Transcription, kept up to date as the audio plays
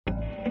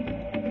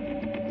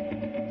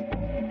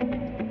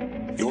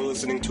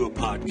listening to a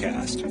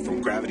podcast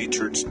from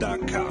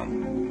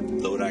GravityChurch.com,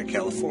 Lodi,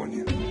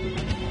 California.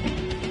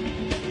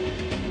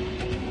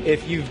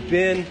 If you've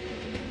been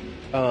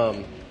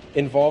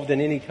involved in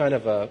any kind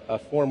of a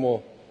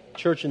formal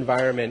church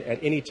environment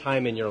at any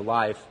time in your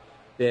life,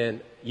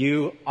 then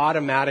you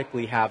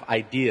automatically have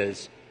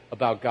ideas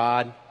about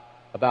God,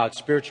 about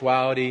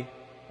spirituality,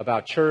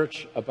 about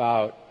church,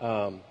 about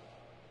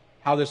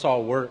how this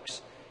all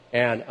works.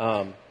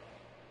 And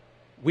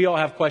we all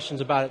have questions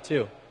about it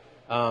too.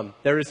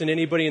 There isn't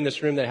anybody in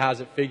this room that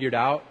has it figured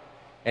out.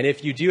 And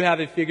if you do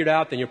have it figured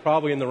out, then you're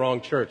probably in the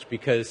wrong church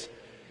because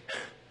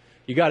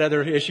you got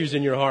other issues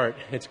in your heart.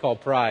 It's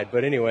called pride.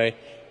 But anyway,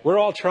 we're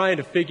all trying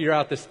to figure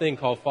out this thing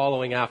called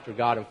following after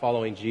God and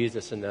following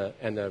Jesus and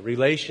the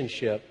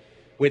relationship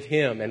with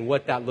Him and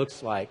what that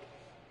looks like.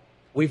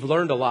 We've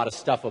learned a lot of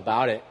stuff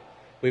about it.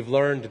 We've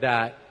learned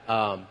that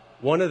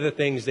one of the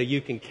things that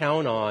you can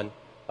count on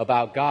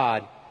about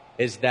God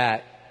is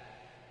that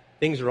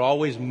things are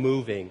always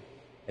moving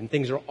and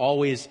things are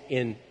always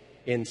in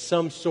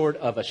some sort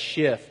of a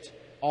shift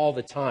all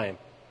the time.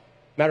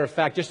 Matter of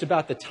fact, just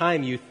about the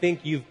time you think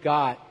you've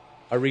got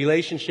a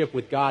relationship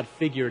with God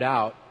figured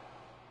out,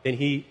 then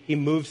He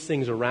moves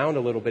things around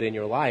a little bit in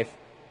your life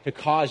to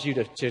cause you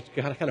to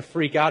kind of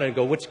freak out and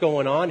go, what's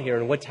going on here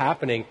and what's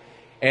happening?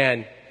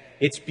 And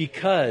it's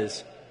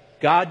because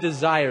God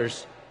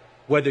desires,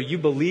 whether you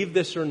believe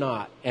this or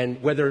not,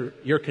 and whether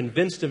you're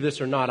convinced of this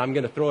or not, I'm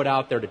going to throw it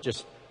out there to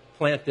just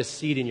plant this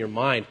seed in your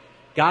mind.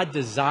 God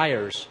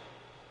desires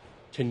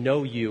to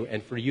know you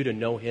and for you to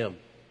know Him.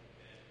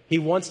 He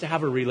wants to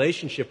have a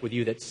relationship with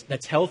you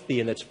that's healthy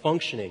and that's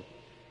functioning.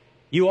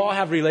 You all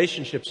have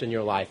relationships in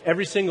your life.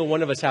 Every single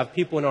one of us have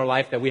people in our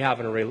life that we have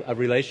a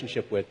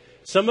relationship with.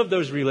 Some of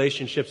those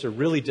relationships are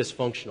really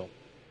dysfunctional.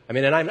 I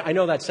mean, and I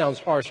know that sounds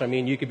harsh. I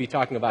mean, you could be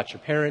talking about your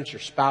parents, your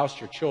spouse,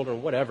 your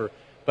children, whatever.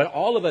 But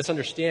all of us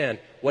understand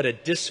what a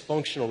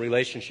dysfunctional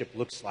relationship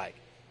looks like.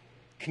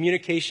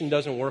 Communication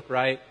doesn't work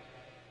right.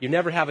 You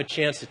never have a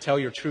chance to tell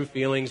your true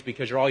feelings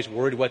because you're always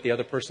worried what the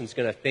other person's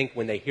going to think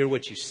when they hear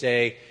what you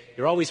say.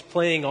 You're always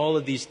playing all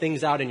of these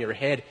things out in your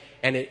head,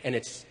 and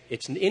it's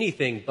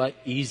anything but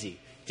easy.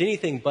 It's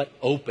anything but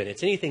open.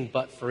 It's anything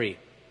but free.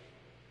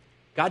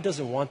 God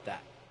doesn't want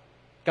that.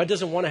 God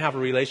doesn't want to have a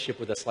relationship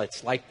with us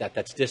that's like that,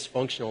 that's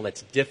dysfunctional,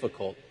 that's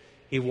difficult.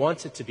 He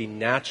wants it to be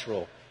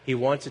natural. He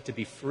wants it to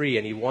be free,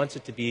 and He wants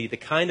it to be the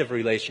kind of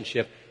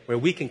relationship where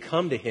we can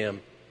come to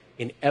Him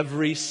in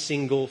every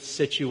single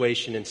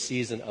situation and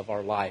season of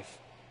our life.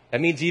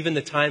 That means even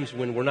the times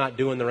when we're not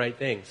doing the right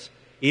things,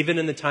 even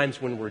in the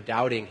times when we're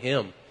doubting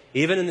Him,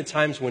 even in the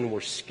times when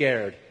we're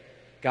scared,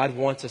 God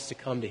wants us to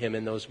come to Him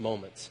in those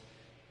moments.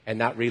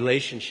 And that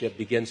relationship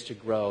begins to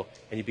grow,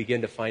 and you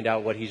begin to find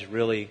out what He's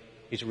really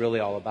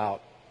all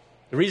about.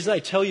 The reason I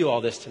tell you all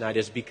this tonight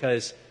is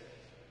because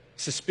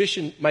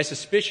my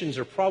suspicions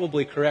are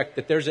probably correct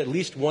that there's at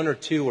least one or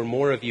two or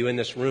more of you in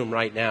this room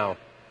right now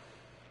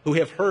who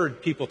have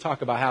heard people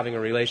talk about having a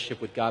relationship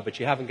with God,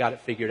 but you haven't got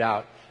it figured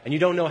out. And you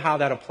don't know how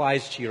that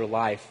applies to your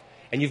life.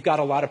 And you've got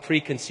a lot of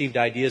preconceived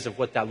ideas of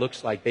what that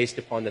looks like based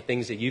upon the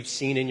things that you've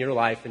seen in your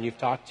life and you've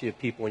talked to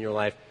people in your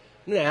life.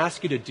 I'm going to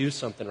ask you to do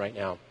something right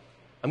now.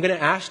 I'm going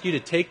to ask you to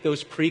take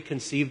those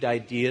preconceived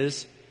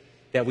ideas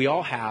that we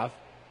all have,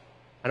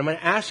 and I'm going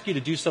to ask you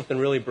to do something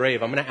really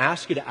brave. I'm going to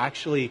ask you to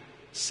actually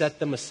set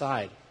them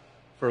aside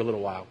for a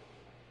little while.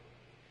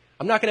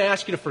 I'm not going to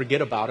ask you to forget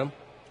about them.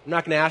 I'm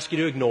not going to ask you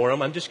to ignore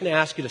them. I'm just going to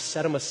ask you to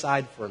set them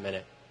aside for a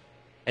minute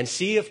and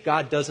see if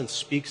God doesn't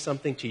speak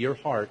something to your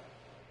heart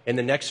in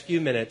the next few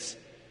minutes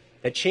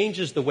that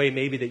changes the way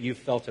maybe that you've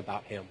felt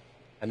about Him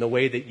and the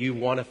way that you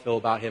want to feel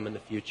about Him in the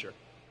future.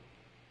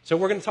 So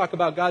we're going to talk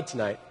about God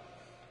tonight.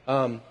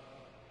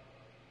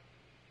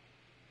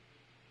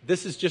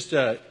 This is just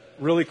a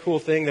really cool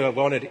thing that I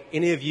wanted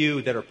any of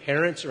you that are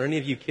parents or any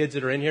of you kids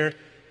that are in here,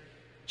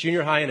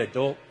 junior high and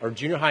adult or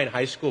junior high and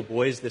high school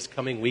boys this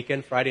coming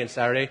weekend, Friday and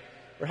Saturday.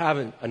 We're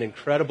having an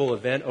incredible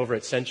event over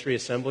at Century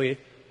Assembly.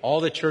 All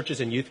the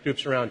churches and youth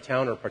groups around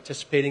town are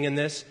participating in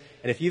this.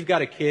 And if you've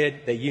got a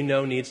kid that you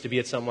know needs to be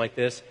at something like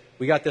this,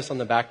 we got this on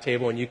the back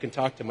table, and you can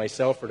talk to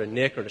myself or to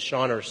Nick or to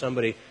Sean or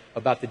somebody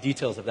about the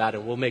details of that,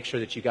 and we'll make sure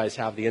that you guys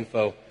have the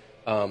info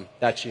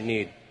that you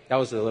need. That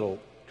was a little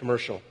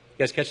commercial. You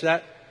guys catch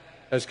that?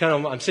 I'm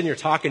sitting here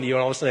talking to you,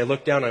 and all of a sudden I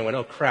looked down and I went,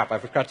 oh crap, I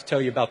forgot to tell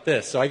you about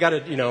this. So I got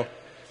to,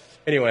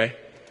 anyway.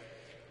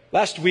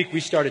 Last week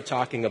we started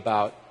talking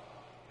about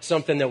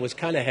something that was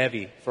kind of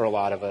heavy for a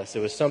lot of us.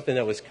 It was something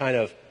that was kind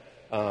of,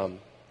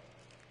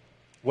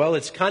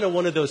 it's kind of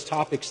one of those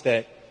topics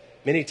that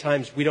many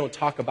times we don't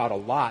talk about a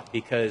lot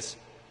because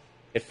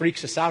it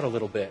freaks us out a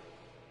little bit.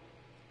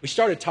 We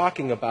started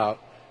talking about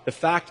the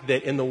fact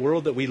that in the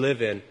world that we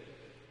live in,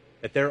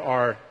 that there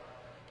are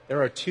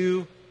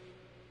two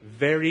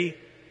very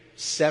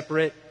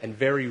separate and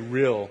very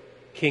real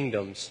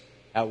kingdoms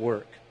at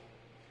work.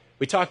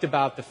 We talked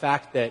about the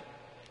fact that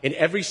in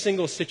every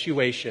single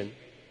situation,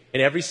 in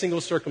every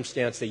single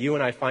circumstance that you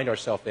and I find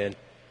ourselves in,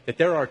 that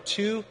there are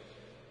two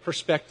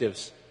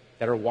perspectives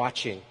that are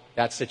watching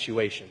that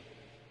situation.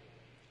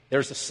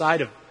 There's a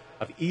side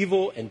of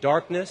evil and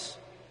darkness,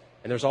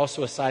 and there's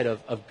also a side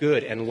of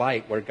good and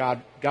light where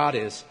God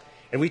is.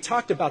 And we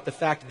talked about the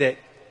fact that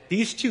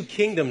these two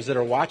kingdoms that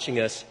are watching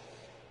us,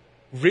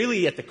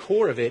 really at the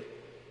core of it,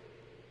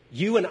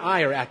 you and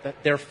I are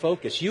at their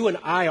focus. You and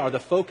I are the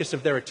focus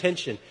of their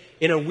attention.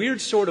 In a weird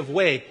sort of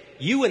way,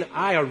 you and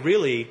I are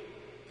really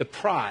the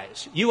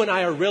prize. You and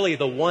I are really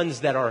the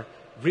ones that are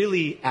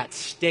really at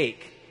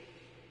stake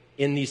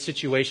in these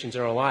situations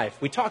in our life.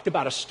 We talked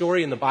about a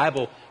story in the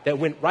Bible that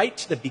went right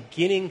to the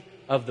beginning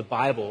of the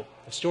Bible,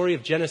 the story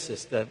of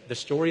Genesis, the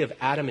story of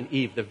Adam and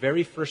Eve, the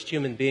very first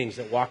human beings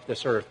that walked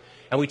this earth.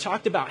 And we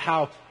talked about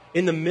how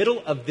in the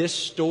middle of this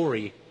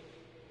story,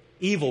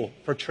 evil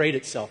portrayed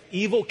itself.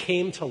 Evil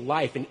came to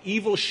life, and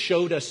evil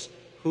showed us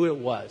who it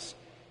was.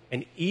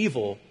 And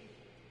evil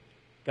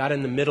got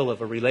in the middle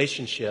of a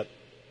relationship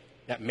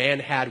that man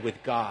had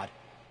with God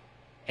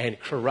and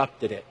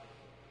corrupted it.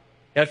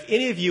 Now, if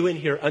any of you in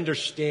here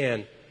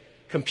understand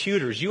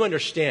computers, you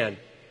understand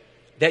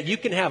that you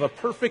can have a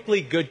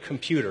perfectly good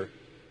computer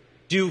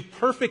do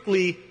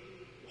perfectly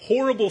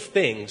horrible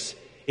things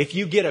if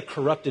you get a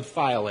corrupted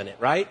file in it,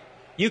 right?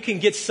 You can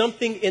get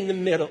something in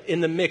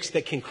the mix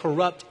that can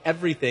corrupt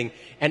everything,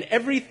 and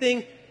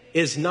everything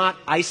is not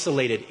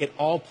isolated. It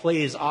all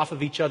plays off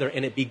of each other,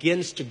 and it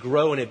begins to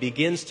grow, and it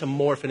begins to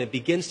morph, and it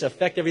begins to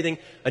affect everything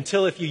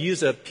until if you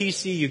use a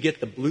PC, you get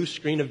the blue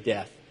screen of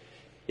death.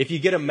 If you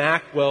get a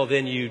Mac, well,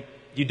 then you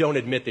don't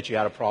admit that you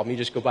had a problem. You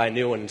just go buy a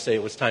new one and say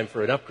it was time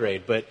for an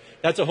upgrade. But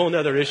that's a whole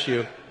other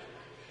issue.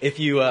 If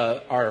you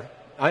I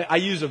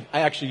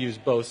actually use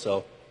both,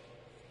 so.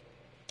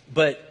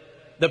 But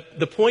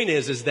the point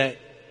is that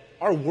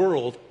our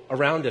world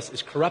around us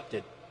is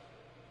corrupted.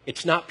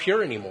 It's not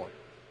pure anymore.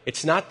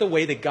 It's not the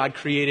way that God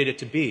created it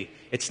to be.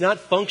 It's not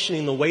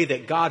functioning the way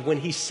that God, when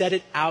He set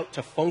it out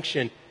to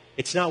function,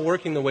 it's not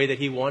working the way that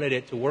He wanted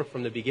it to work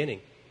from the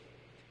beginning.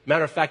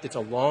 Matter of fact, it's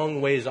a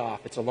long ways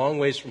off. It's a long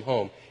ways from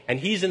home. And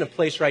He's in a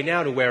place right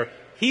now to where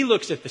He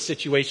looks at the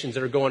situations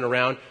that are going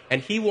around,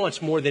 and He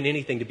wants more than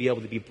anything to be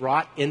able to be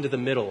brought into the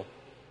middle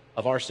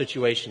of our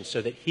situations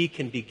so that He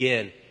can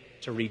begin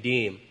to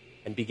redeem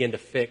and begin to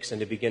fix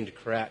and to begin to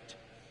correct.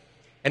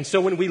 And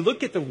so when we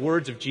look at the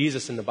words of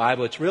Jesus in the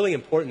Bible, it's really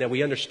important that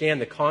we understand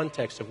the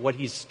context of what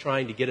He's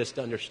trying to get us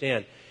to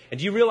understand. And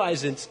do you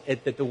realize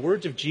that the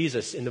words of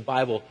Jesus in the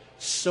Bible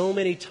so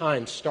many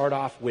times start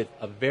off with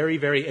a very,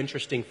 very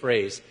interesting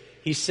phrase?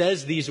 He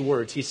says these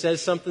words. He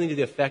says something to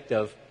the effect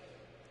of,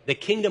 the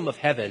kingdom of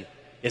heaven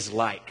is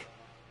like, ...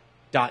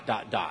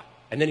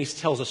 And then He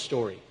tells a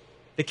story.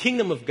 The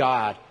kingdom of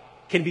God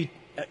can be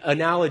an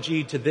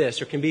analogy to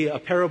this, or can be a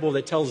parable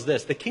that tells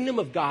this. The kingdom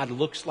of God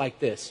looks like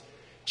this.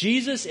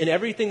 Jesus, in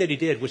everything that He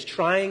did, was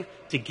trying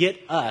to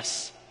get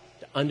us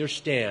to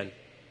understand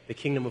the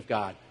kingdom of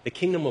God, the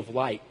kingdom of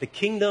light, the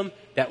kingdom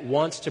that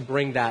wants to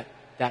bring that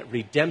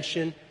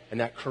redemption and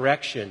that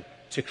correction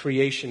to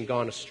creation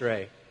gone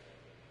astray.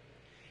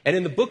 And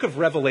in the book of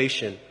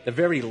Revelation, the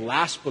very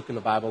last book in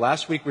the Bible,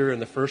 last week we were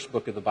in the first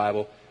book of the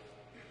Bible.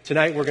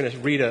 Tonight we're going to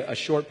read a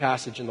short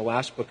passage in the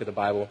last book of the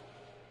Bible.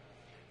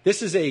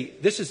 This is a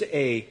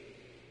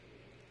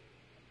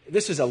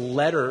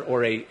letter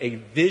or a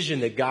vision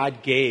that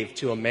God gave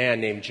to a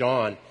man named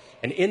John.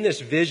 And in this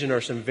vision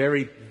are some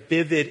very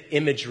vivid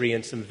imagery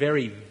and some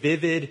very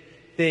vivid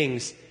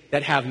things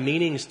that have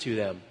meanings to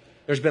them.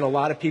 There's been a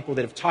lot of people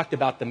that have talked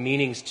about the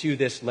meanings to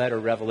this letter,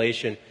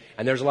 Revelation,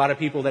 and there's a lot of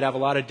people that have a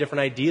lot of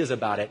different ideas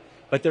about it.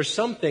 But there's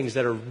some things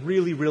that are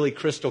really, really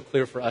crystal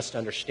clear for us to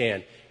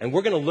understand. And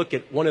we're going to look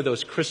at one of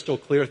those crystal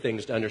clear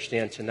things to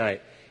understand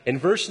tonight. In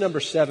verse number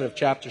 7 of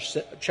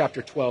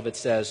chapter 12, it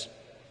says,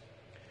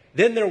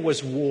 "Then there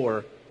was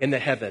war in the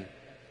heaven.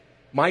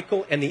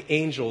 Michael and the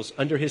angels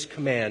under his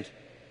command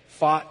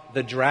fought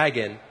the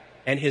dragon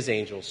and his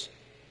angels.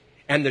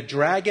 And the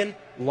dragon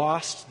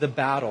lost the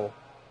battle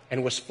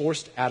and was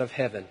forced out of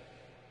heaven.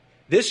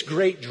 This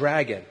great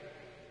dragon,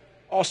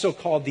 also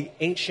called the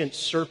ancient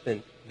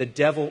serpent, the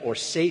devil or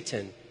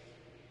Satan,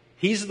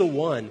 he's the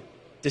one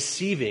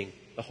deceiving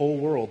the whole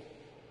world.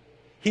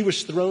 He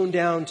was thrown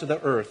down to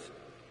the earth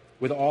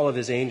with all of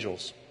his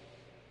angels.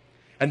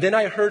 And then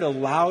I heard a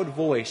loud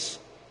voice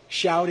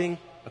shouting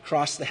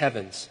across the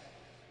heavens.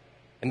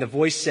 And the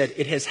voice said,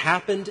 'It has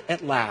happened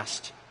at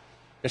last.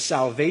 The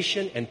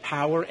salvation and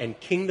power and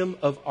kingdom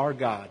of our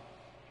God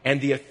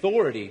and the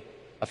authority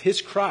of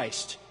His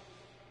Christ.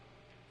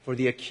 For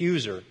the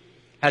accuser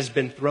has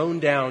been thrown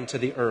down to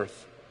the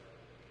earth,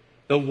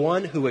 the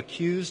one who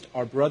accused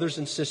our brothers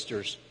and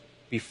sisters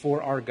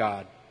before our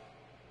God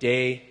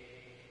day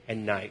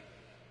and night.'"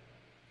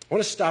 I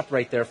want to stop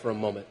right there for a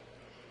moment.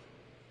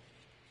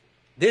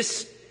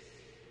 This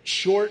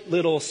short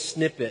little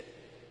snippet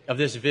of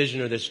this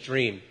vision or this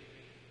dream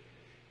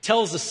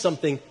tells us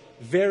something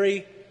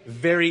very,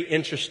 very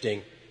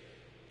interesting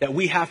that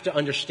we have to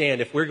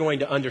understand if we're going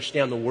to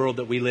understand the world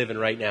that we live in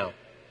right now.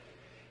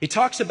 He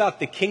talks about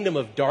the kingdom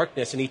of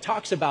darkness, and he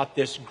talks about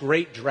this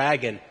great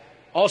dragon,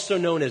 also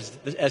known as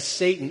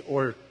Satan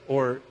or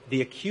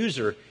the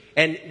accuser.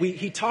 And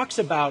he talks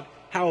about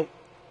how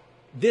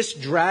this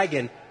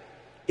dragon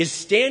is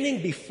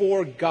standing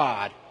before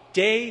God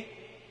day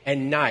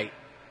and night,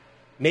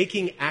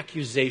 making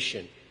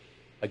accusation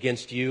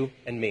against you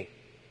and me.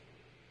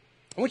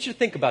 I want you to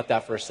think about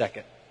that for a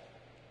second.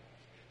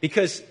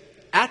 Because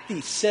at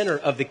the center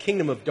of the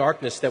kingdom of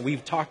darkness that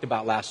we've talked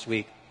about last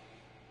week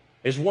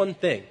is one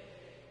thing: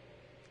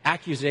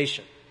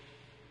 accusation.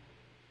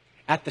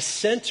 At the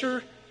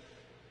center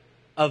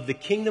of the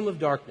kingdom of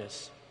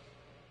darkness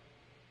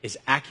is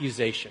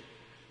accusation.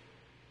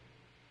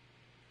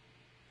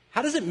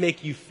 How does it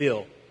make you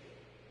feel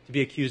to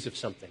be accused of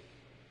something?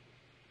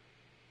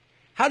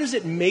 How does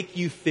it make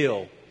you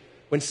feel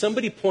when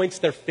somebody points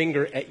their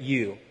finger at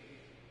you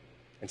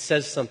and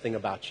says something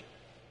about you?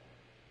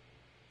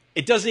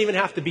 It doesn't even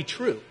have to be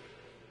true.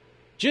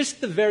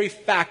 Just the very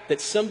fact that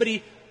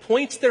somebody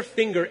points their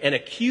finger and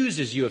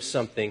accuses you of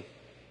something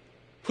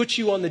puts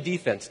you on the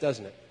defense,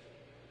 doesn't it?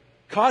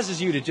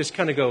 Causes you to just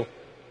kind of go,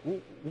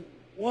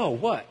 whoa,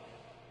 what?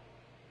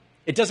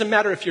 It doesn't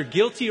matter if you're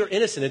guilty or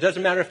innocent. It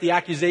doesn't matter if the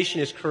accusation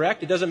is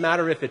correct. It doesn't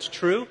matter if it's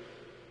true.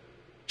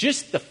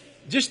 Just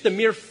the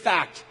mere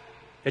fact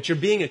that you're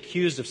being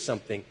accused of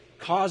something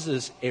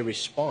causes a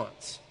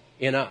response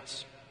in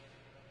us.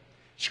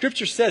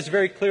 Scripture says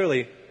very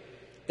clearly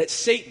that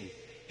Satan,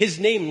 his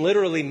name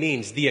literally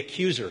means the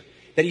accuser,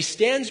 that he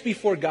stands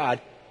before God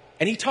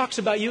and he talks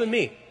about you and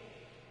me.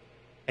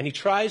 And he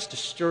tries to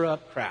stir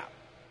up crap.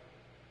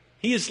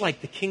 He is like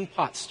the king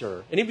pot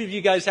stirrer. Any of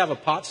you guys have a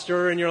pot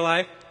stirrer in your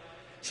life?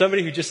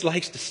 Somebody who just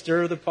likes to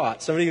stir the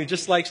pot. Somebody who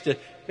just likes to,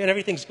 man,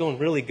 everything's going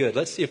really good.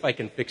 Let's see if I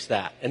can fix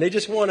that. And they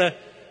just want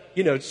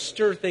to,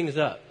 stir things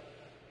up.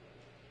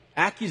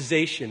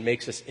 Accusation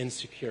makes us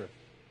insecure.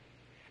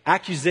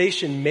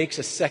 Accusation makes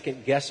us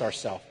second guess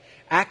ourselves.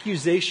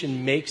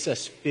 Accusation makes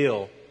us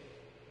feel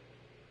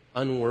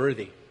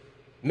unworthy.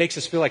 It makes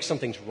us feel like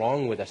something's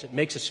wrong with us. It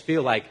makes us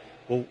feel like,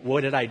 well,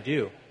 what did I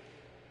do?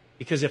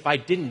 Because if I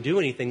didn't do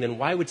anything, then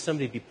why would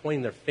somebody be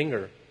pointing their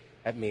finger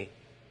at me?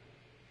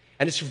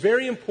 And it's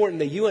very important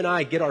that you and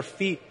I get our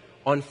feet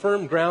on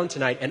firm ground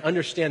tonight and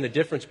understand the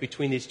difference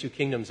between these two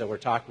kingdoms that we're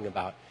talking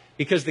about.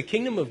 Because the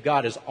kingdom of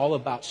God is all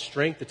about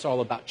strength. It's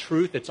all about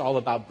truth. It's all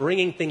about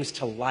bringing things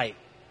to light.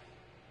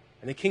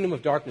 And the kingdom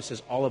of darkness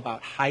is all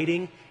about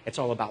hiding. It's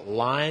all about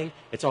lying.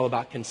 It's all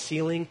about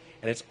concealing.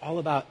 And it's all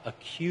about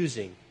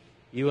accusing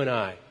you and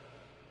I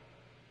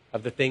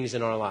of the things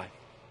in our life.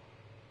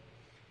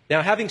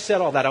 Now, having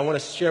said all that, I want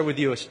to share with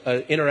you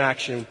an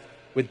interaction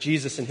with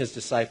Jesus and his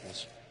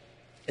disciples.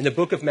 In the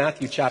book of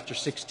Matthew, chapter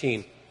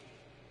 16,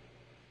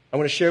 I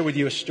want to share with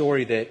you a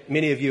story that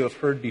many of you have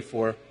heard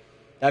before,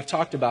 I've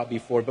talked about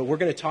before, but we're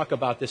going to talk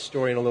about this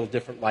story in a little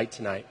different light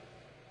tonight.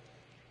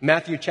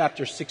 Matthew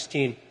chapter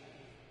 16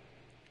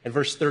 and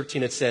verse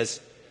 13, it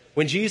says,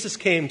 "When Jesus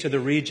came to the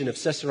region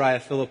of Caesarea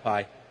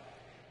Philippi,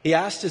 he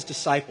asked his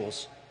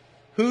disciples,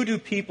 'Who do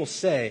people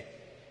say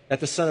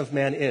that the Son of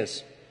Man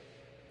is?'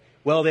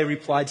 Well, they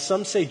replied,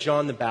 'Some say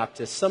John the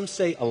Baptist, some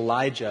say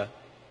Elijah,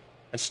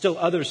 and still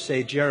others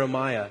say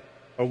Jeremiah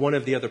or one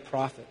of the other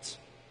prophets.'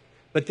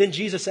 But then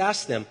Jesus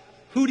asked them,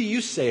 'Who do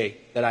you say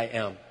that I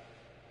am?'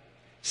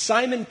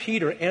 Simon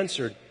Peter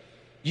answered,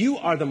 'You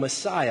are the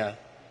Messiah,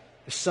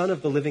 the Son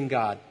of the living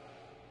God.'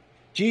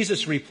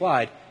 Jesus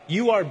replied,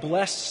 'You are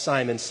blessed,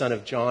 Simon, son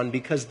of John,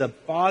 because the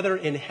Father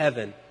in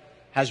heaven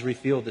has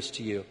revealed this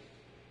to you.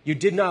 You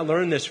did not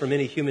learn this from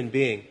any human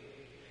being.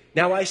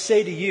 Now I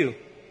say to you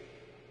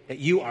that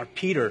you are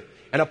Peter,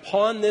 and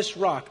upon this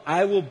rock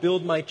I will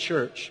build my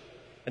church,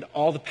 and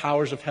all the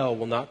powers of hell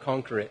will not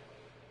conquer it.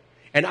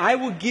 And I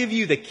will give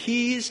you the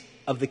keys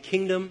of the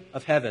kingdom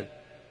of heaven.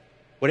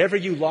 Whatever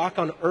you lock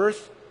on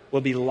earth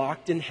will be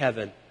locked in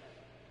heaven,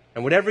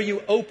 and whatever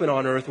you open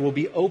on earth will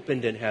be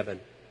opened in heaven.'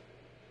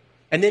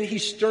 And then he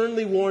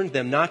sternly warned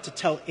them not to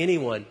tell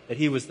anyone that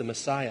he was the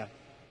Messiah.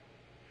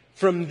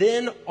 From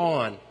then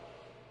on,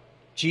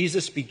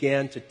 Jesus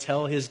began to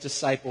tell his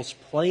disciples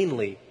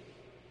plainly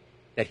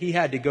that he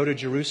had to go to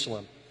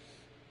Jerusalem,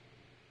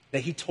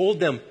 that he told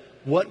them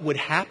what would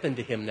happen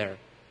to him there,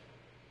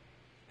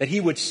 that he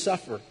would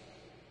suffer.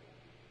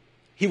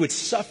 He would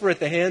suffer at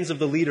the hands of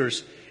the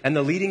leaders and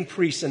the leading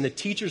priests and the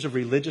teachers of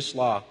religious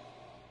law.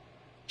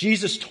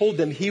 Jesus told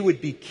them he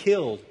would be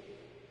killed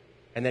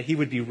and that he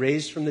would be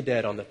raised from the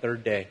dead on the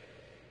third day.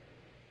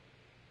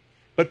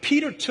 But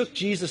Peter took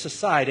Jesus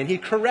aside and he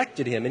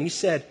corrected him and he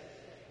said,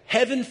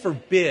 'Heaven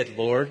forbid,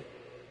 Lord,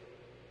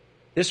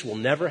 this will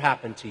never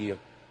happen to you.'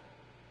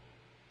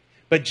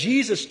 But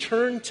Jesus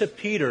turned to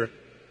Peter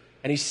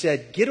and he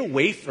said, 'Get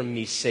away from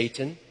me,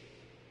 Satan.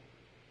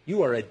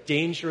 You are a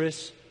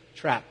dangerous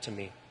trap to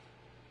me.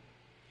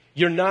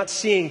 You're not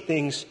seeing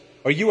things,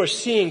 or you are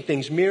seeing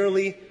things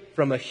merely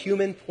from a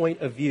human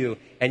point of view,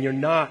 and you're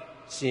not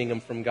seeing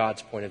them from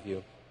God's point of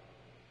view.'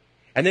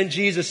 And then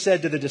Jesus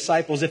said to the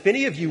disciples, 'If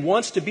any of you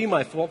wants to be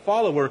my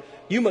follower,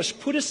 you must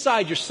put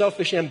aside your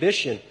selfish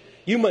ambition.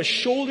 You must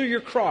shoulder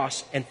your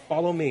cross and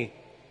follow me.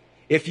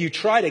 If you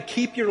try to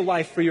keep your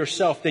life for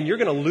yourself, then you're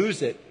going to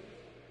lose it.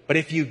 But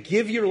if you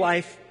give your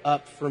life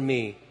up for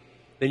me,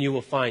 then you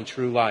will find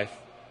true life.'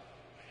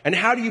 And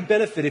how do you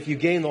benefit if you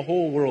gain the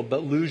whole world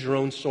but lose your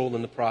own soul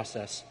in the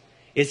process?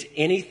 Is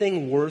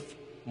anything worth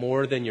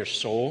more than your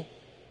soul?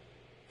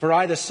 For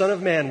I, the Son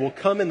of Man, will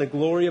come in the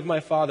glory of my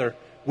Father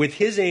with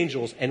his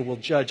angels and will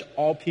judge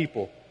all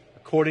people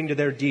according to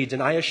their deeds.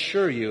 And I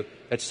assure you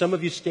that some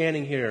of you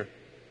standing here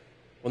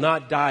will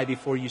not die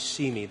before you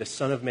see me, the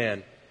Son of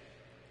Man,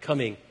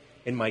 coming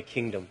in my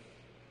kingdom.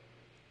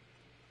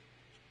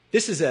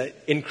 This is an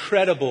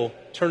incredible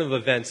turn of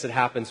events that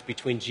happens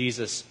between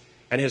Jesus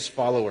and his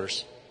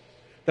followers.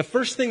 The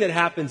first thing that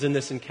happens in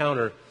this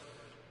encounter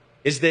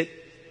is that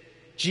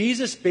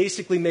Jesus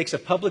basically makes a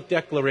public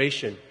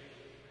declaration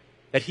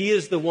that he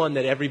is the one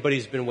that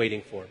everybody's been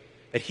waiting for,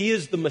 that he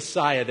is the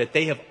Messiah, that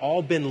they have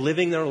all been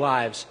living their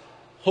lives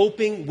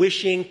hoping,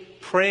 wishing,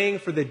 praying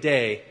for the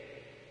day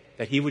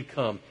that he would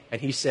come.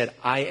 And he said,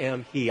 I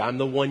am he. I'm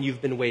the one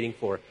you've been waiting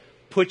for.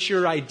 Put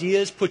your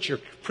ideas, put your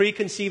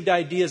preconceived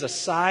ideas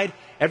aside.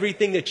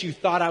 Everything that you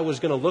thought I was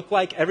going to look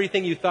like,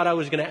 everything you thought I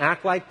was going to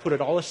act like, put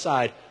it all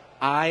aside.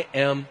 I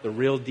am the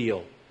real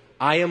deal.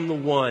 I am the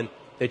one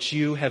that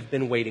you have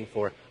been waiting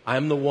for. I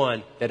am the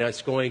one that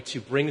is going to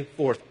bring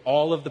forth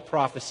all of the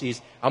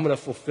prophecies. I'm going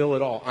to fulfill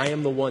it all. I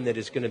am the one that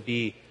is going to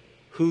be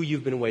who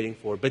you've been waiting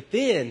for. But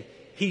then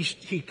he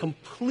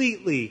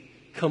completely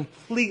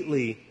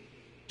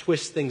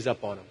twists things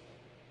up on them.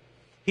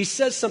 He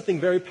says something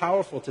very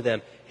powerful to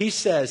them. He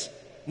says,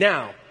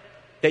 now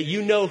that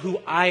you know who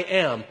I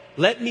am,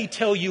 let me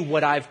tell you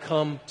what I've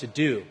come to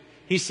do.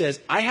 He says,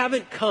 I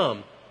haven't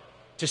come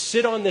to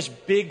sit on this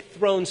big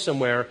throne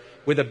somewhere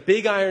with a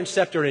big iron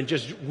scepter and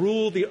just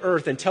rule the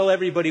earth and tell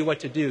everybody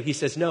what to do. He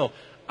says, no,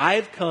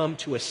 I've come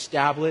to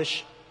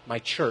establish my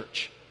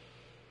church.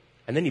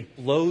 And then he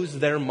blows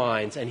their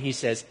minds and he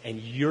says, and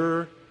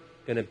you're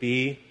going to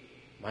be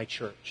my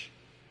church.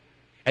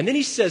 And then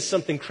he says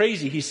something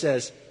crazy. He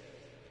says,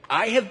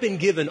 I have been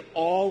given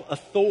all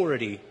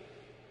authority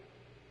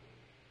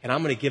and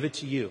I'm going to give it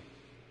to you.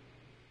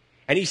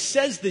 And he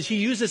says that he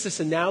uses this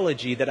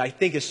analogy that I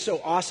think is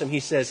so awesome. He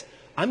says,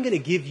 I'm going to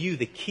give you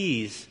the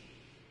keys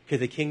to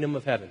the kingdom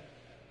of heaven.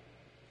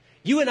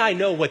 You and I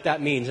know what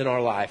that means in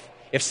our life.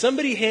 If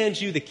somebody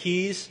hands you the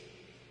keys,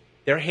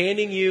 they're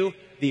handing you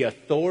the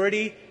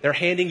authority, they're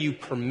handing you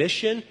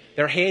permission,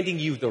 they're handing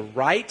you the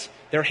right,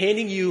 they're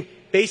handing you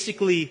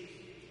basically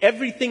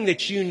everything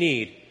that you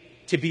need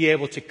to be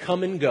able to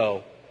come and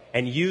go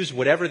and use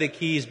whatever the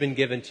key has been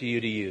given to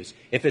you to use.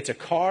 If it's a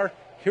car,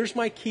 here's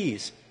my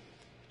keys.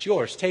 It's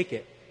yours, take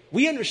it.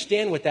 We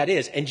understand what that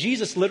is. And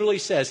Jesus literally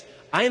says,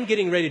 I am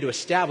getting ready to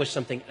establish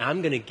something.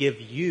 I'm going to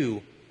give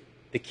you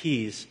the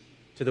keys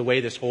to the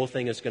way this whole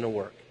thing is going to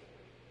work.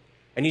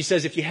 And he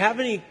says, if you have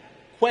any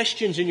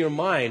questions in your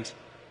mind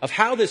of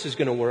how this is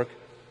going to work,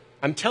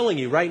 I'm telling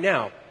you right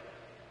now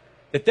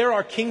that there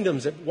are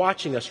kingdoms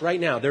watching us right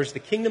now. There's the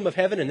kingdom of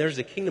heaven and there's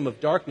the kingdom of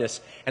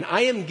darkness. And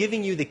I am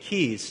giving you the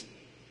keys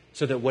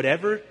so that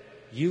whatever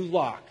you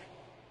lock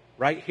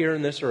right here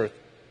in this earth,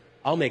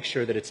 I'll make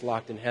sure that it's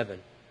locked in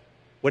heaven.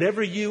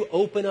 Whatever you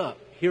open up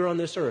here on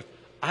this earth,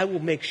 I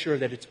will make sure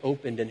that it's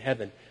opened in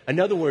heaven. In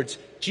other words,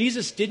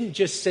 Jesus didn't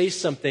just say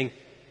something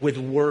with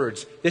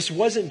words. This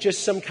wasn't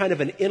just some kind of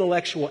an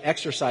intellectual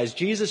exercise.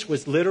 Jesus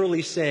was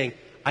literally saying,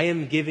 I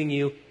am giving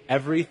you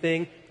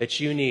everything that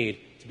you need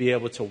to be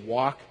able to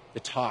walk the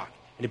talk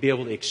and to be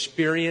able to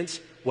experience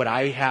what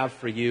I have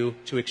for you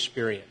to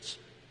experience.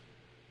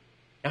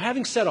 Now,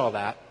 having said all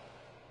that,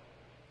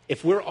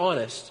 if we're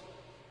honest,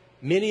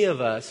 many of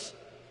us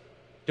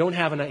don't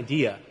have an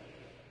idea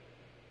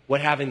what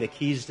having the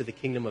keys to the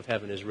kingdom of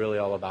heaven is really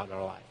all about in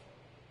our life.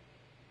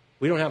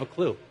 We don't have a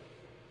clue.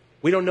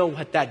 We don't know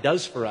what that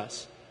does for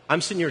us.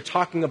 I'm sitting here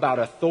talking about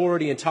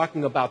authority and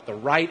talking about the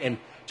right and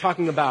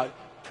talking about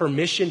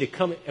permission to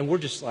come, and we're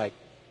just like,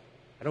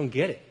 I don't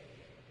get it.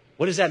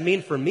 What does that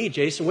mean for me,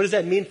 Jason? What does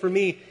that mean for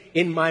me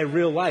in my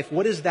real life?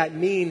 What does that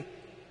mean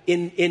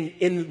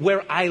in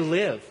where I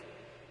live?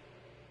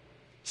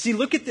 See,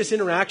 look at this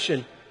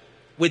interaction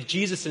with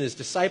Jesus and his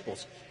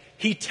disciples.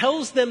 He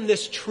tells them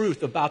this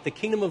truth about the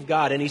kingdom of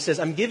God, and he says,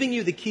 I'm giving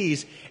you the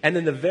keys. And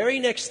then the very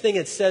next thing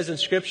it says in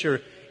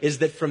Scripture is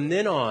that from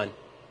then on,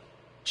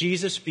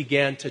 Jesus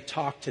began to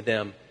talk to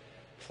them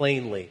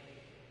plainly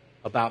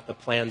about the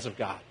plans of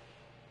God.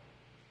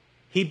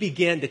 He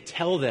began to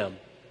tell them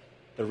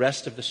the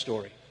rest of the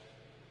story.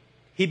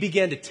 He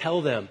began to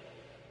tell them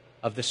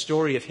of the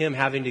story of him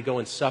having to go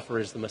and suffer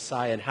as the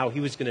Messiah and how he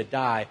was going to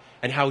die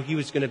and how he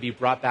was going to be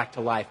brought back to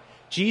life.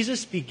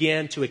 Jesus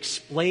began to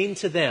explain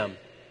to them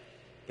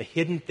the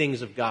hidden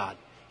things of God.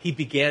 He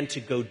began to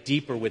go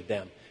deeper with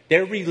them.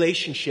 Their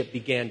relationship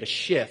began to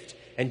shift,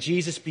 and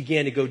Jesus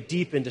began to go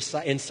deep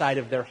inside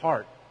of their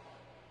heart.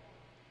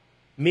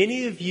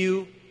 Many of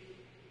you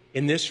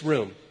in this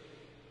room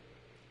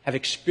have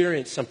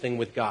experienced something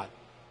with God,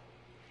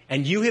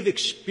 and you have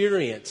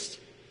experienced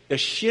the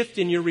shift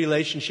in your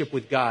relationship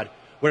with God,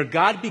 where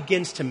God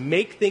begins to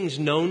make things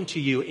known to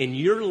you in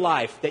your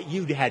life that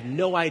you had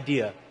no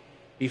idea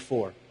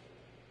before.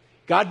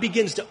 God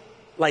begins to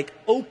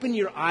open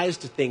your eyes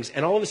to things,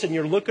 and all of a sudden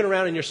you're looking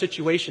around in your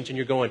situations and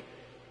you're going,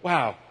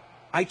 wow,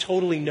 I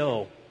totally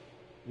know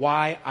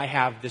why I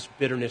have this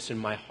bitterness in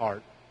my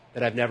heart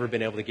that I've never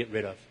been able to get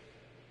rid of.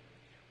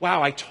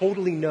 Wow, I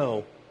totally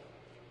know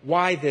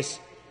why this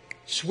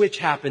switch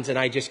happens and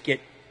I just get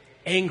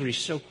angry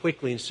so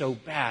quickly and so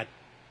bad.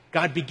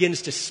 God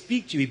begins to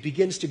speak to you. He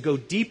begins to go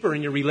deeper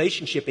in your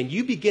relationship, and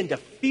you begin to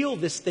feel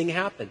this thing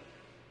happen.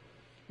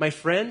 My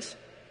friends,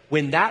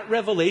 when that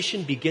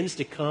revelation begins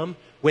to come,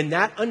 when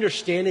that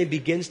understanding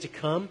begins to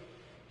come,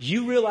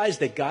 you realize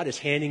that God is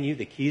handing you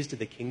the keys to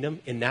the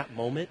kingdom in that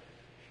moment.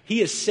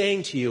 He is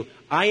saying to you,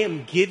 I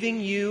am giving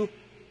you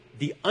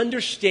the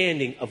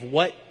understanding of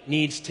what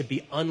needs to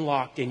be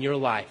unlocked in your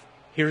life.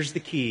 Here's the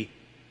key.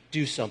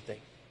 Do something.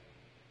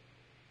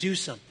 Do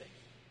something.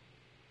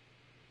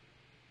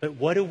 But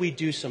what do we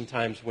do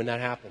sometimes when that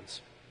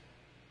happens?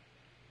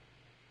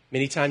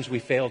 Many times we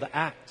fail to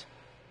act.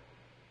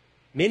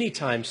 Many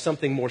times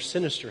something more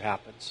sinister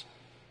happens.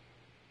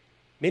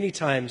 Many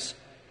times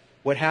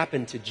what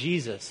happened to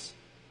Jesus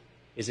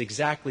is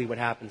exactly what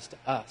happens to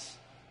us.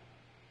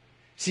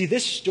 See,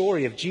 this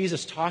story of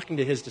Jesus talking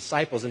to his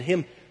disciples and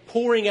him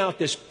pouring out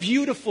this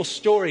beautiful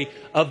story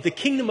of the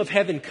kingdom of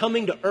heaven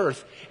coming to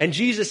earth, and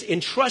Jesus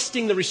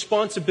entrusting the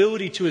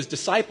responsibility to his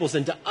disciples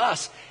and to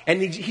us,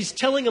 and he's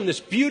telling them this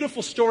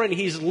beautiful story and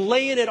he's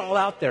laying it all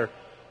out there.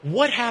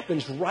 What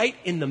happens right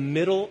in the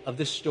middle of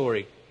this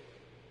story?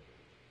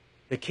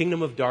 The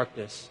kingdom of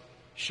darkness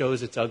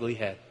shows its ugly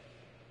head.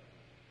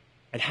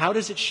 And how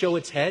does it show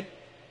its head?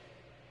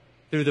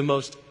 Through the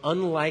most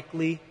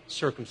unlikely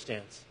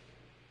circumstance.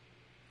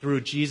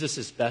 Through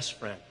Jesus' best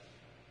friend,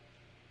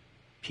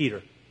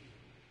 Peter.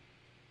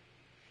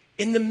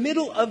 In the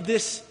middle of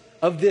this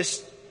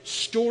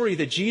story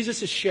that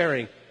Jesus is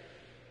sharing,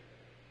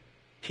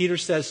 Peter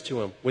says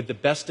to him with the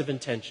best of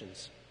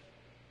intentions,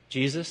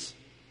 Jesus,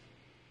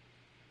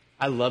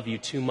 I love you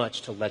too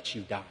much to let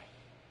you die.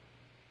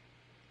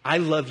 I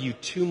love you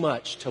too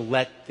much to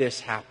let this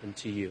happen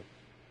to you.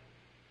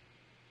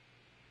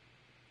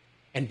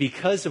 And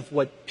because of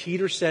what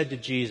Peter said to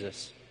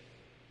Jesus,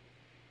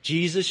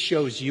 Jesus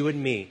shows you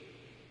and me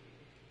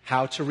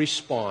how to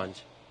respond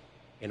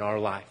in our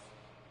life.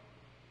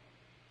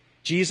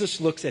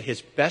 Jesus looks at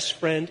his best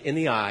friend in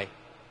the eye,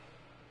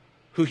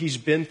 who he's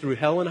been through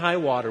hell and high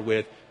water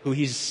with, who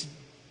he's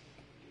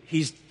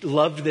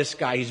loved this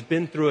guy, he's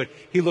been through it.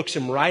 He looks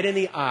him right in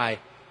the eye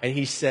and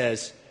he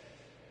says,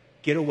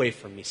 get away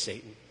from me,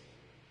 Satan.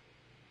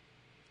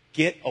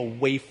 Get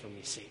away from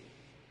me, Satan.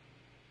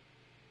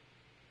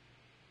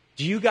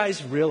 Do you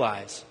guys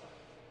realize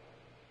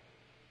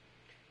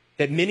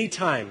that many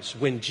times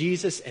when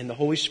Jesus and the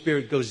Holy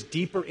Spirit goes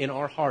deeper in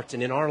our hearts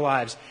and in our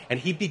lives, and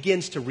he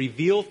begins to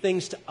reveal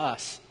things to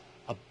us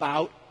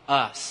about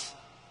us,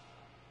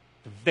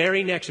 the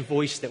very next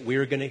voice that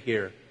we're going to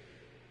hear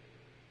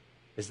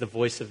is the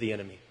voice of the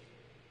enemy.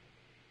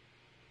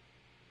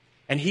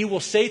 And he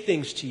will say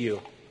things to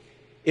you.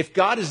 If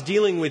God is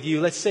dealing with you,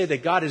 let's say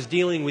that God is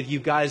dealing with you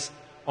guys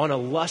on a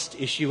lust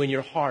issue in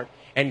your heart,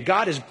 and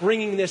God is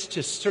bringing this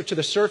to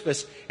the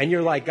surface, and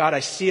you're like, God, I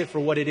see it for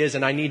what it is,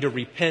 and I need to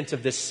repent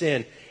of this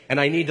sin, and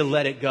I need to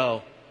let it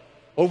go.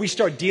 Or we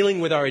start dealing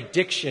with our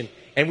addiction,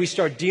 and we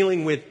start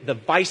dealing with the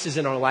vices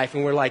in our life,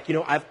 and we're like,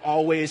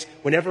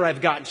 whenever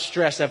I've gotten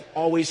stressed, I've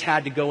always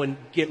had to go and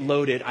get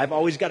loaded. I've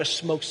always got to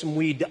smoke some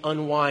weed to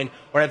unwind,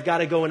 or I've got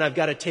to go and I've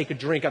got to take a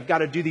drink. I've got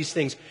to do these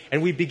things.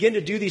 And we begin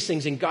to do these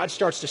things, and God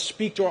starts to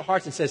speak to our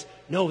hearts and says,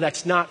 no,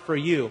 that's not for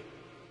you.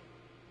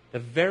 The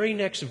very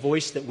next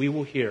voice that we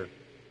will hear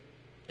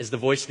is the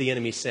voice of the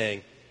enemy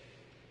saying,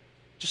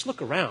 just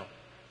look around.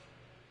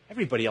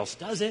 Everybody else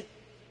does it.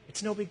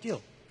 It's no big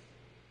deal.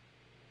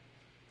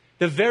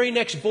 The very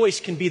next voice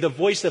can be the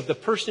voice of the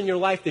person in your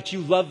life that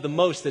you love the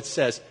most that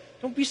says,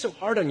 don't be so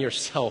hard on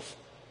yourself.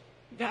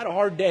 You've had a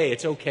hard day.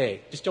 It's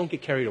okay. Just don't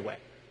get carried away.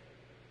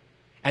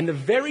 And the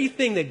very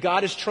thing that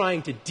God is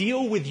trying to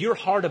deal with your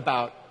heart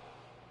about,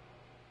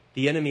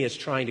 the enemy is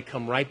trying to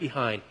come right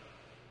behind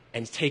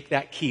and take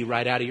that key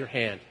right out of your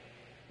hand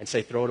and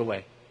say, throw it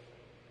away.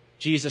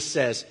 Jesus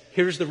says,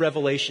 here's the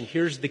revelation.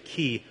 Here's the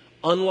key.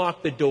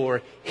 Unlock the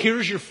door.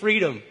 Here's your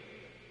freedom.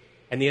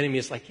 And the enemy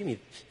is like, give me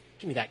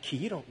that key.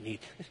 You don't need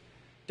it.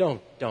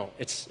 Don't.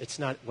 It's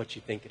not what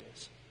you think it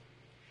is.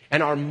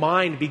 And our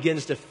mind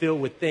begins to fill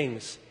with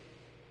things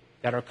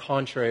that are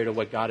contrary to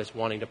what God is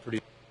wanting to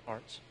produce in our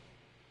hearts.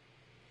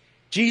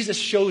 Jesus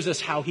shows us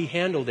how he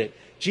handled it.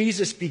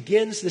 Jesus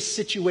begins this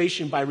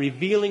situation by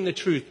revealing the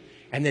truth,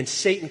 and then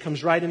Satan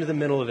comes right into the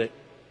middle of it.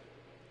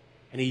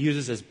 And he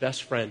uses his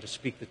best friend to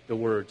speak the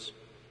words.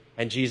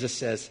 And Jesus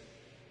says,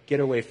 get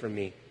away from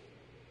me.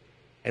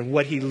 And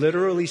what he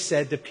literally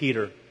said to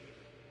Peter,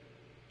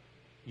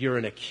 you're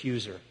an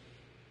accuser.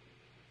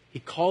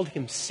 He called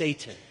him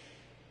Satan.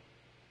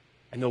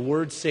 And the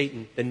word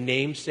Satan, the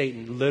name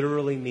Satan,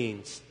 literally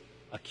means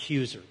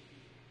accuser.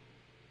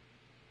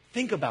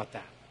 Think about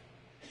that.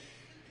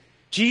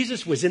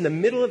 Jesus was in the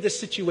middle of this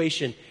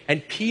situation,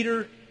 and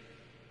Peter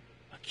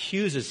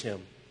accuses him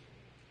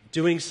of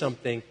doing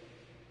something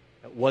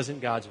that wasn't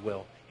God's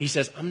will. He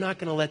says, I'm not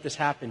going to let this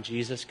happen,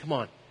 Jesus. Come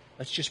on,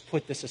 let's just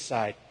put this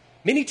aside.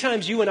 Many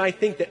times you and I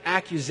think that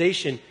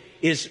accusation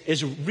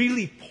is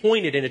really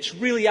pointed and it's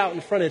really out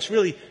in front. It's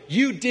really,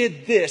 you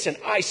did this and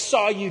I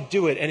saw you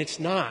do it, and it's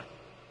not.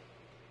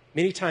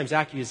 Many times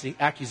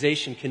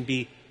accusation can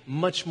be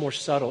much more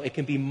subtle. It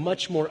can be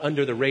much more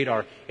under the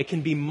radar. It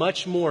can be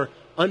much more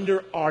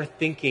under our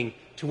thinking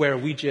to where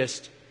we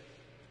just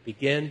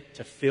begin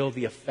to feel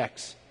the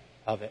effects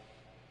of it.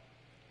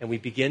 And we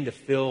begin to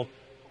feel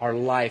our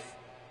life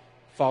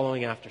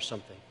following after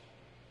something.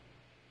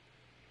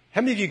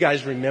 How many of you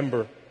guys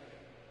remember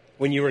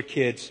when you were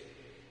kids?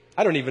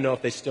 I don't even know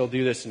if they still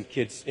do this in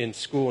kids in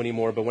school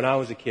anymore, but when I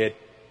was a kid,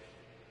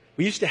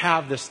 we used to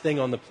have this thing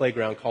on the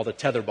playground called a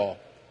tetherball.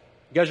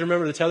 You guys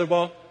remember the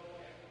tetherball?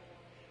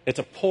 It's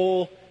a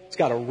pole, it's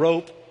got a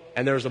rope,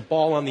 and there's a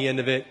ball on the end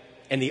of it,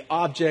 and the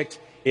object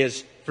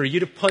is for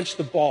you to punch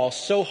the ball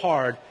so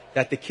hard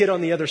that the kid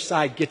on the other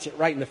side gets it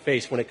right in the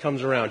face when it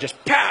comes around. Just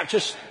pow,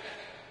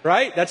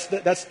 right? That's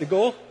the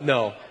goal?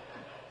 No.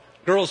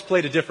 Girls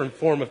played a different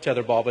form of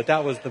tetherball, but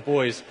that was the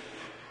boys'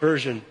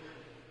 version.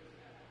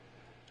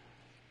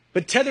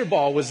 But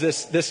tetherball was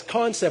this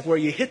concept where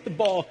you hit the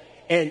ball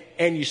and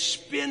you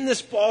spin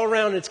this ball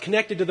around and it's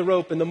connected to the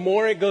rope, and the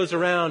more it goes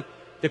around,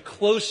 the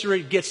closer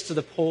it gets to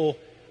the pole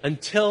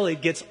until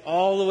it gets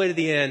all the way to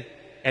the end,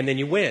 and then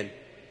you win.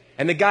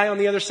 And the guy on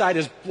the other side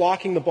is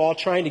blocking the ball,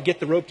 trying to get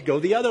the rope to go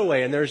the other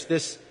way, and there's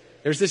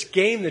this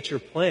game that you're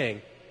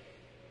playing.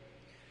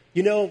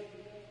 You know,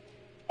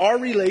 our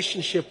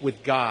relationship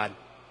with God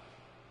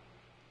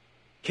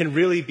can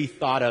really be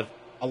thought of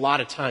a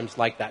lot of times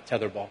like that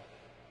tetherball.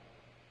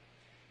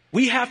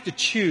 We have to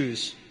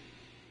choose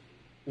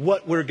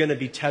what we're going to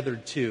be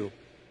tethered to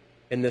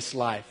in this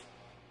life.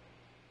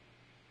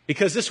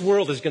 Because this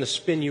world is going to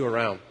spin you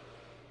around.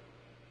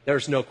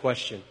 There's no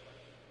question.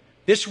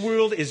 This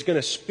world is going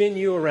to spin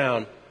you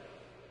around.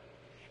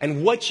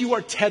 And what you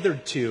are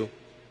tethered to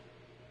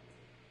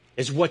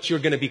is what you're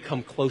going to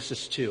become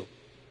closest to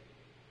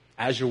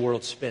as your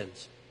world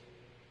spins.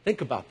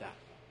 Think about that.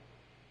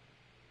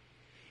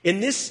 In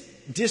this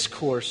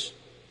discourse,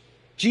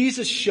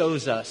 Jesus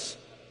shows us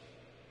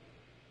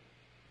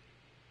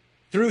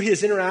through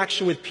his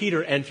interaction with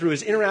Peter and through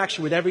his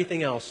interaction with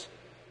everything else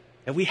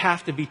that we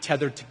have to be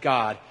tethered to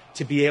God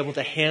to be able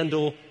to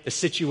handle the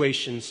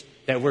situations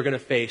that we're going to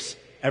face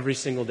every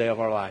single day of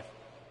our life.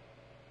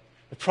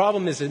 The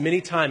problem is that many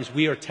times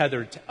we are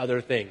tethered to other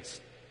things.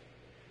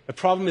 The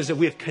problem is that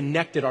we have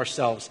connected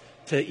ourselves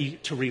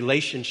to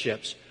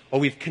relationships, or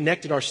we've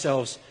connected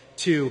ourselves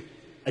to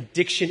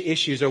addiction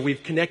issues, or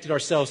we've connected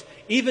ourselves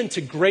even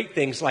to great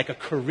things like a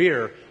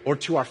career or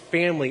to our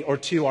family or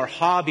to our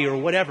hobby or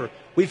whatever.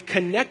 We've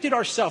connected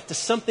ourselves to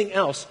something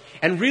else,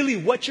 and really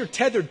what you're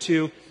tethered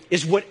to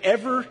is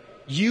whatever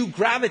you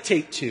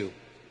gravitate to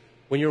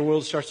when your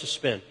world starts to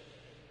spin.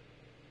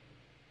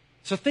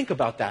 So think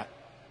about that.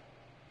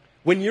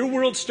 When your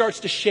world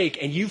starts to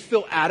shake and you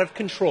feel out of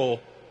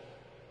control,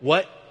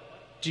 what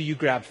do you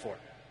grab for?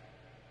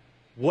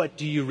 What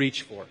do you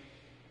reach for?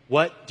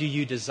 What do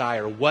you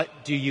desire?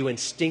 What do you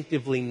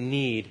instinctively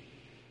need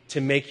to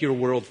make your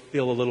world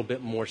feel a little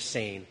bit more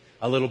sane,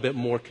 a little bit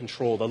more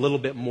controlled, a little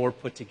bit more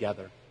put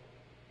together?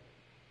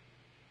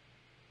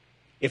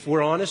 If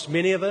we're honest,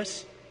 many of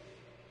us,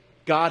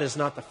 God is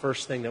not the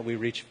first thing that we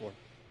reach for.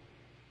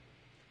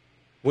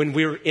 When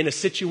we're in a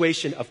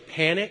situation of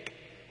panic,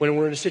 when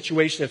we're in a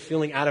situation of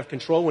feeling out of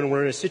control, when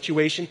we're in a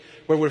situation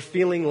where we're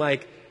feeling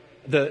like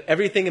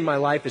everything in my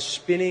life is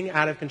spinning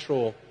out of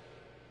control,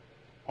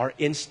 our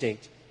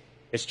instinct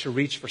is to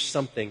reach for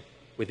something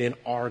within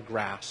our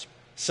grasp,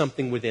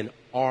 something within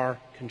our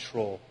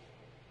control.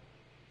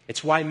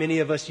 It's why many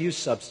of us use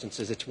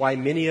substances. It's why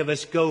many of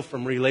us go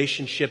from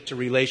relationship to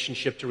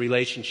relationship to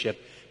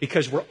relationship,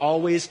 because we're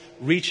always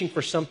reaching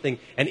for something.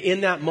 And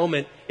in that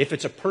moment, if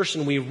it's a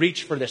person, we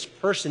reach for this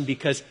person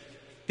because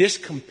this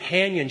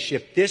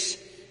companionship, this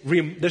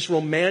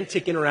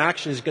romantic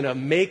interaction is going to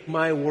make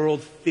my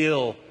world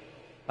feel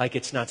like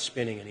it's not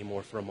spinning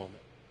anymore for a moment.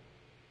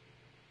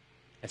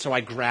 And so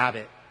I grab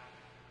it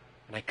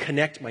and I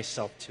connect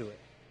myself to it.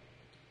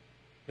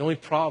 The only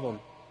problem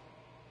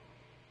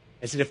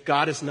is that if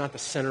God is not the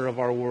center of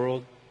our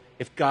world,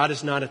 if God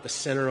is not at the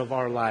center of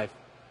our life,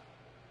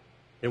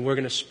 then we're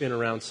going to spin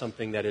around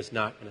something that is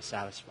not going to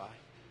satisfy.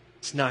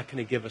 It's not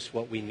going to give us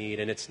what we need,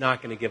 and it's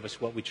not going to give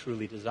us what we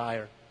truly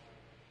desire.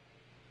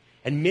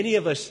 And many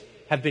of us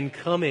have been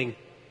coming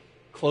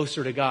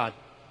closer to God.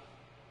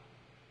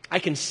 I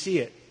can see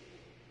it.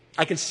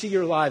 I can see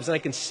your lives, and I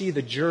can see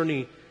the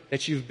journey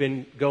that you've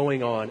been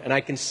going on, and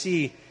I can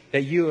see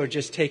that you are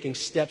just taking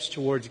steps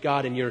towards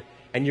God, and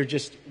you're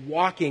just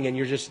walking, and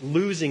you're just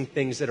losing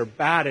things that are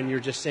bad, and you're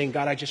just saying,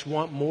 God, I just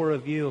want more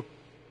of you.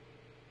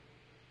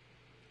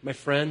 My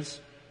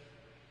friends,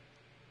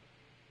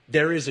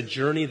 there is a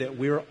journey that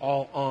we're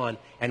all on,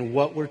 and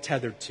what we're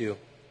tethered to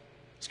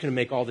is going to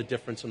make all the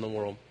difference in the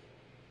world.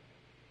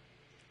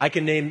 I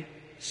can name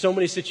so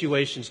many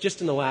situations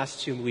just in the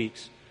last 2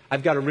 weeks.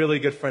 I've got a really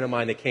good friend of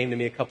mine that came to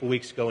me a couple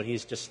weeks ago, and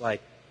he's just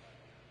like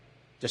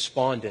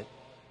despondent,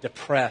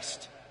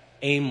 depressed,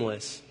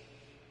 aimless.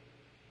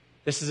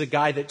 This is a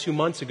guy that 2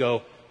 months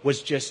ago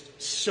was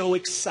just so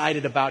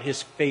excited about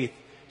his faith,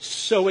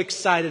 so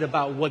excited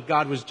about what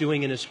God was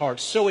doing in his heart,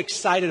 so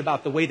excited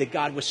about the way that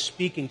God was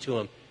speaking to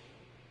him,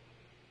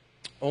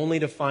 only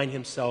to find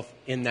himself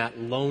in that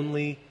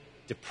lonely,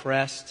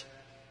 depressed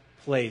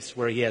place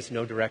where he has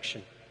no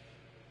direction.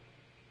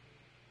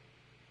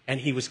 And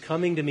he was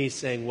coming to me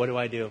saying, what do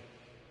I do?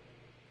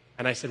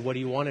 And I said, what do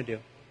you want to do?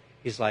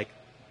 He's like,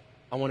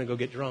 I want to go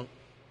get drunk.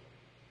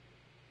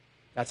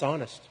 That's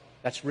honest.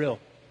 That's real.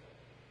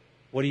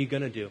 What are you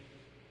going to do?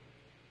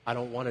 I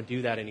don't want to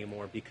do that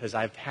anymore because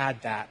I've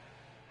had that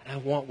and I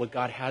want what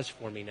God has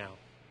for me now.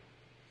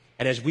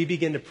 And as we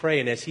begin to pray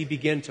and as he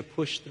began to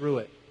push through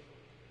it,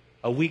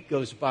 a week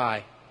goes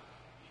by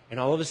and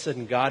all of a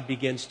sudden God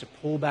begins to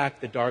pull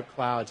back the dark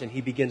clouds and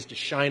he begins to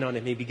shine on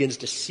him. He begins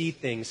to see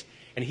things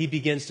and he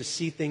begins to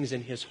see things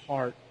in his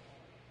heart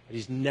that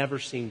he's never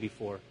seen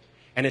before.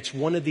 And it's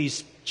one of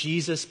these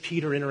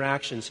Jesus-Peter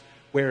interactions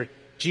where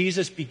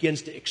Jesus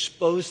begins to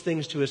expose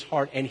things to his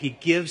heart and he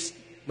gives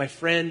my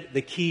friend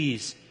the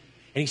keys.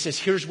 And he says,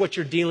 here's what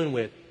you're dealing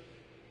with.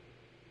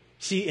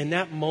 See, in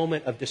that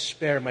moment of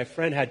despair, my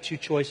friend had two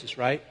choices,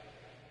 right?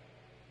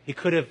 He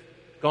could have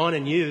gone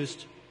and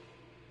used,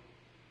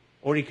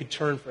 or he could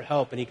turn for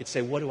help and he could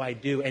say, what do I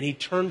do? And he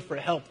turned for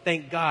help,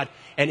 thank God.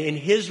 And in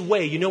his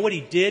way, you know what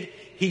he did?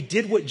 He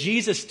did what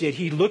Jesus did.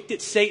 He looked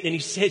at Satan and he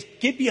said,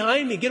 get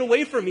behind me, get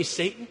away from me,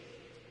 Satan.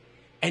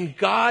 And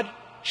God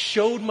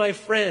showed my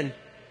friend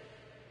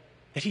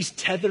that he's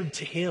tethered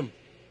to him.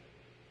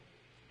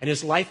 And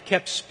his life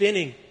kept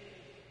spinning.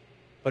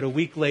 But a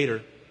week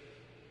later,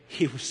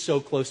 he was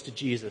so close to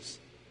Jesus.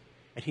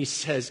 And he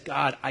says,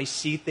 God, I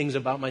see things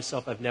about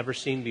myself I've never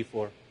seen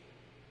before.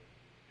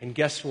 And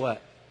guess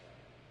what?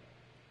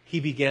 He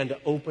began to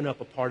open up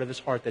a part of his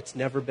heart that's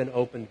never been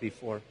opened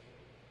before.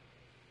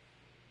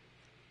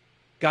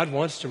 God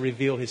wants to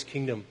reveal his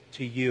kingdom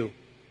to you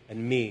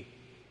and me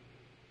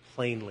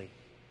plainly.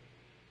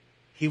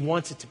 He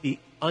wants it to be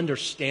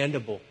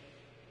understandable.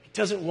 He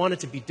doesn't want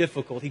it to be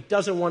difficult. He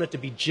doesn't want it to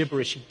be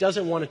gibberish. He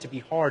doesn't want it to be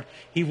hard.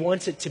 He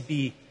wants it to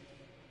be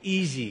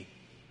easy.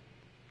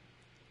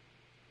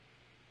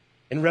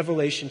 In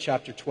Revelation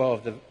chapter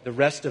 12, the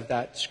rest of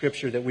that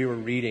scripture that we were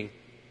reading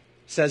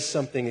says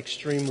something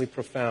extremely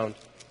profound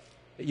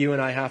that you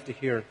and I have to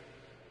hear.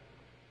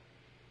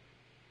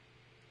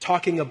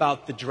 Talking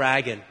about the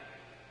dragon,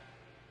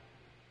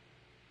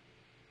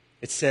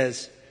 it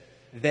says,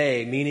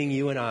 they, meaning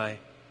you and I,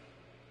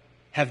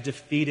 have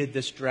defeated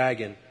this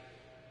dragon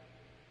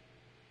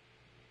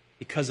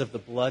because of the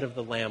blood of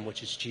the Lamb,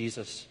 which is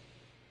Jesus,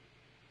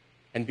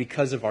 and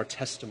because of our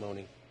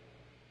testimony.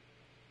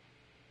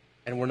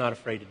 And we're not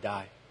afraid to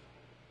die.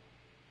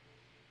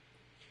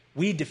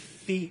 We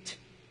defeat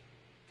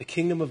the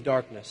kingdom of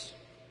darkness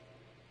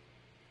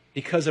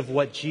because of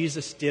what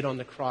Jesus did on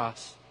the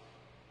cross,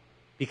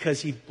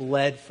 because he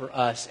bled for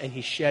us and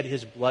he shed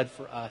his blood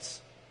for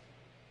us.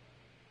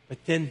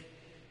 But then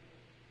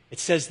it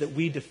says that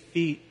we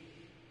defeat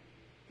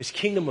this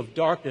kingdom of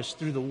darkness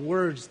through the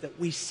words that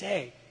we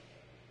say,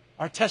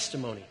 our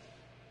testimony.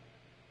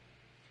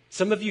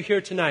 Some of you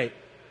here tonight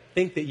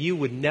think that you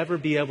would never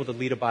be able to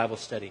lead a Bible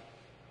study.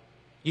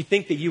 You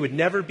think that you would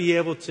never be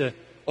able to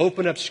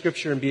open up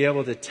Scripture and be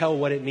able to tell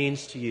what it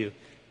means to you.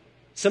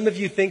 Some of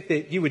you think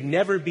that you would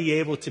never be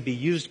able to be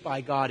used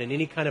by God in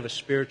any kind of a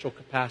spiritual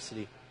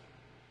capacity.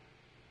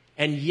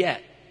 And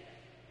yet,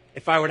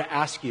 if I were to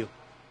ask you,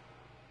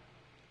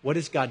 what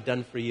has God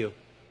done for you?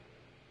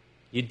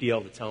 You'd be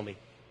able to tell me.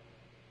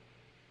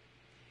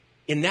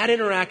 In that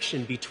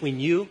interaction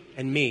between you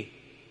and me,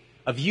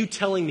 of you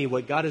telling me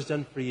what God has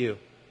done for you,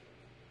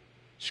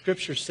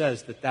 Scripture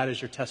says that that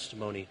is your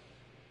testimony.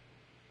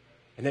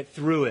 And that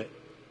through it,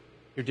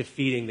 you're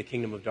defeating the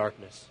kingdom of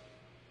darkness.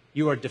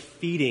 You are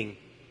defeating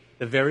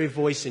the very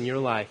voice in your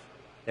life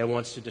that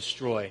wants to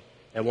destroy,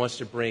 that wants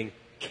to bring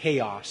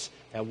chaos,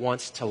 that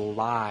wants to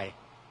lie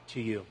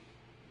to you.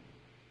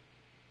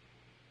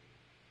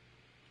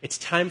 It's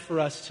time for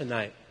us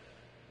tonight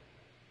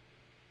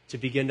to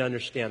begin to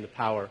understand the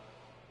power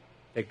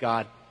that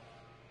God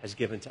has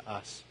given to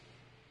us.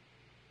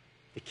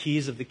 The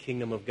keys of the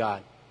kingdom of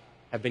God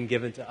have been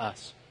given to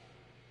us.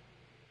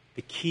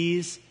 The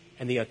keys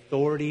and the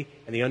authority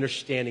and the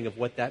understanding of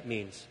what that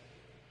means.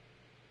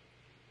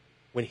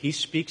 When he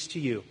speaks to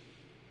you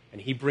and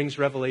he brings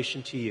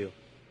revelation to you,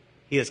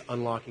 he is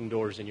unlocking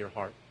doors in your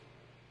heart.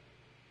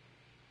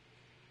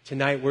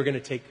 Tonight we're going to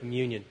take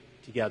communion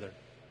together.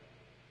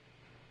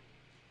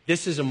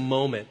 This is a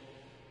moment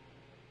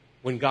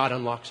when God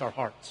unlocks our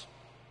hearts.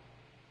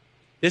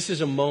 This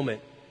is a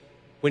moment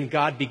when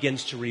God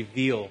begins to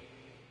reveal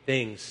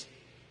things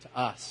to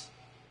us.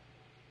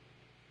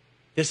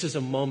 This is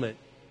a moment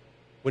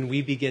when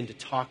we begin to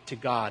talk to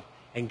God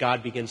and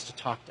God begins to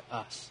talk to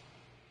us.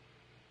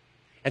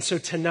 And so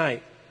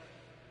tonight,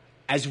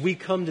 as we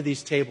come to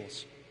these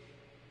tables,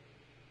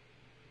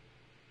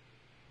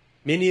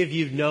 many of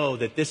you know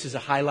that this is a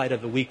highlight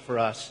of the week for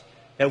us,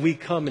 that we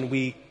come and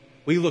we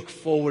look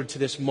forward to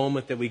this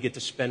moment that we get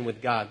to spend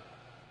with God.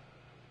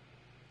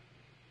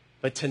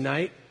 But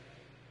tonight,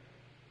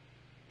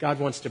 God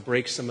wants to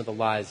break some of the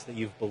lies that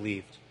you've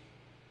believed.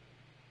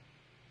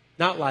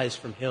 Not lies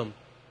from him,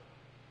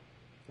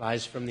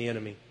 lies from the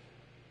enemy.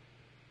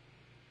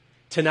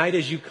 Tonight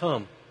as you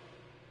come,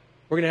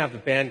 we're going to have the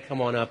band come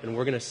on up and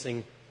we're going to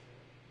sing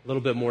a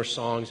little bit more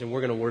songs and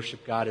we're going to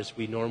worship God as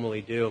we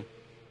normally do.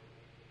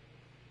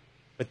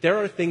 But there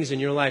are things in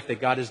your life that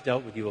God has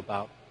dealt with you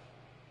about.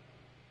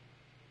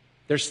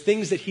 There's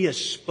things that he has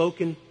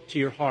spoken to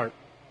your heart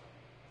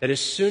that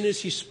as soon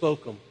as he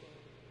spoke them,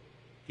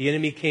 the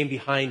enemy came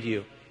behind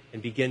you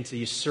and began to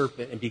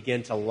usurp it and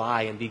began to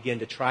lie and begin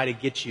to try to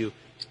get you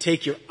to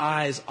take your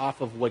eyes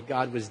off of what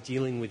God was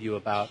dealing with you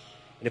about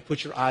and to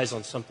put your eyes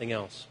on something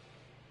else.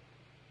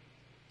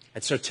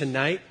 And so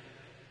tonight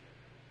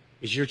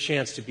is your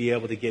chance to be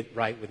able to get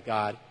right with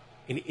God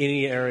in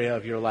any area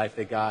of your life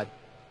that God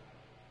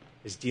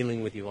is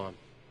dealing with you on.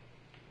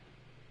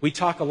 We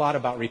talk a lot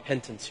about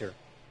repentance here.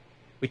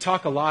 We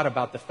talk a lot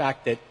about the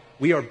fact that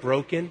we are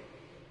broken,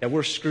 that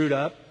we're screwed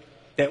up,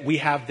 that we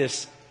have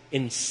this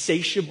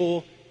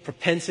insatiable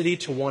propensity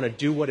to want to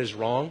do what is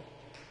wrong.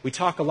 We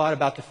talk a lot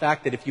about the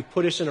fact that if you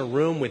put us in a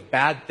room with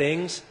bad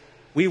things,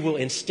 we will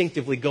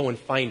instinctively go and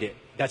find it.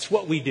 That's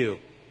what we do.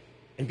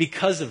 And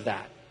because of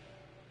that,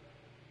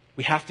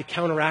 we have to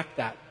counteract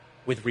that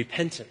with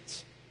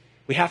repentance.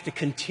 We have to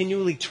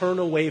continually turn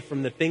away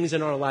from the things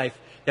in our life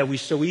that we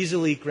so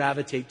easily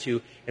gravitate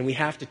to, and we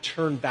have to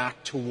turn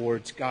back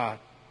towards God.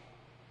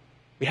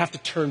 We have to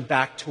turn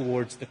back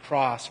towards the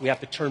cross. We have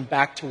to turn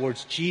back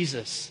towards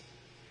Jesus.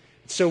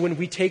 So when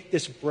we take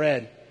this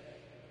bread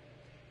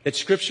that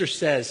Scripture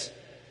says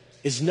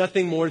is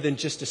nothing more than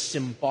just a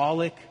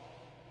symbolic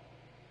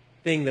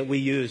thing that we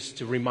use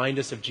to remind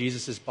us of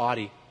Jesus'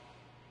 body,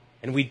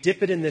 and we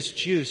dip it in this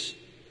juice,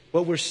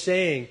 what we're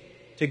saying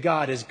to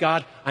God is,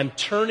 God, I'm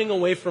turning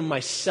away from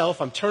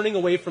myself. I'm turning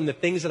away from the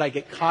things that I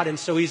get caught in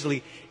so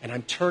easily, and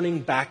I'm turning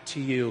back to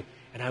you,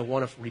 and I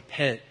want to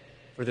repent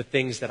for the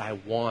things that I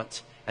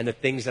want and the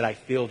things that I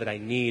feel that I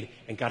need.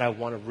 And God, I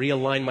want to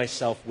realign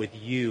myself with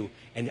you,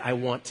 and I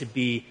want to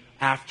be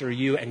after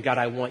you. And God,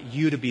 I want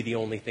you to be the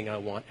only thing I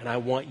want, and I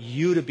want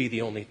you to be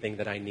the only thing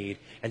that I need.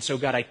 And so,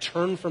 God, I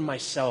turn from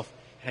myself,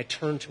 and I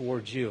turn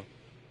towards you.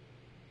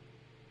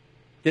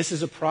 This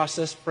is a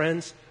process,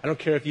 friends. I don't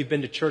care if you've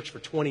been to church for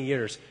 20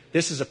 years.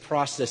 This is a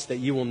process that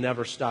you will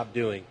never stop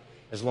doing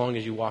as long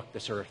as you walk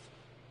this earth.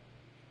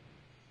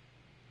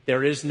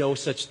 There is no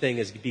such thing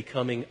as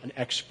becoming an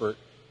expert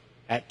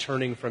at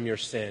turning from your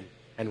sin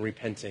and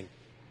repenting.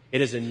 It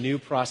is a new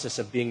process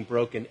of being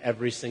broken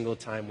every single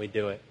time we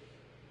do it.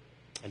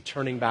 And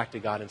turning back to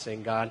God and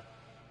saying, God,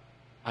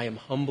 I am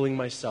humbling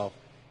myself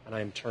and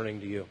I am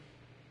turning to you.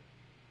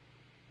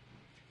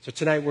 So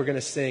tonight we're going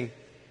to sing.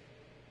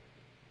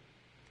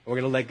 We're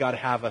going to let God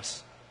have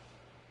us.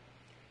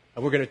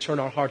 And we're going to turn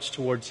our hearts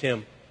towards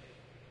him.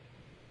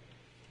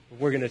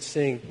 We're going to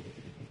sing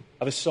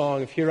of a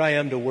song of Here I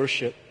Am to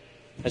Worship.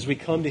 As we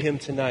come to him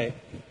tonight,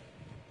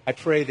 I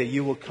pray that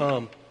you will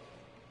come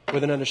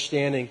with an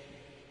understanding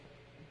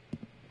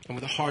and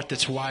with a heart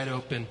that's wide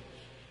open,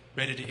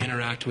 ready to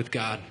interact with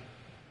God.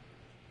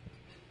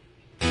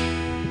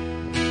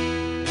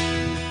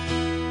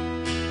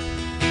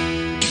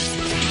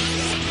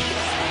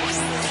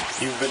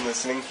 You've been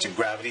listening to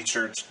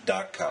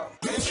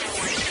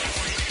GravityChurch.com.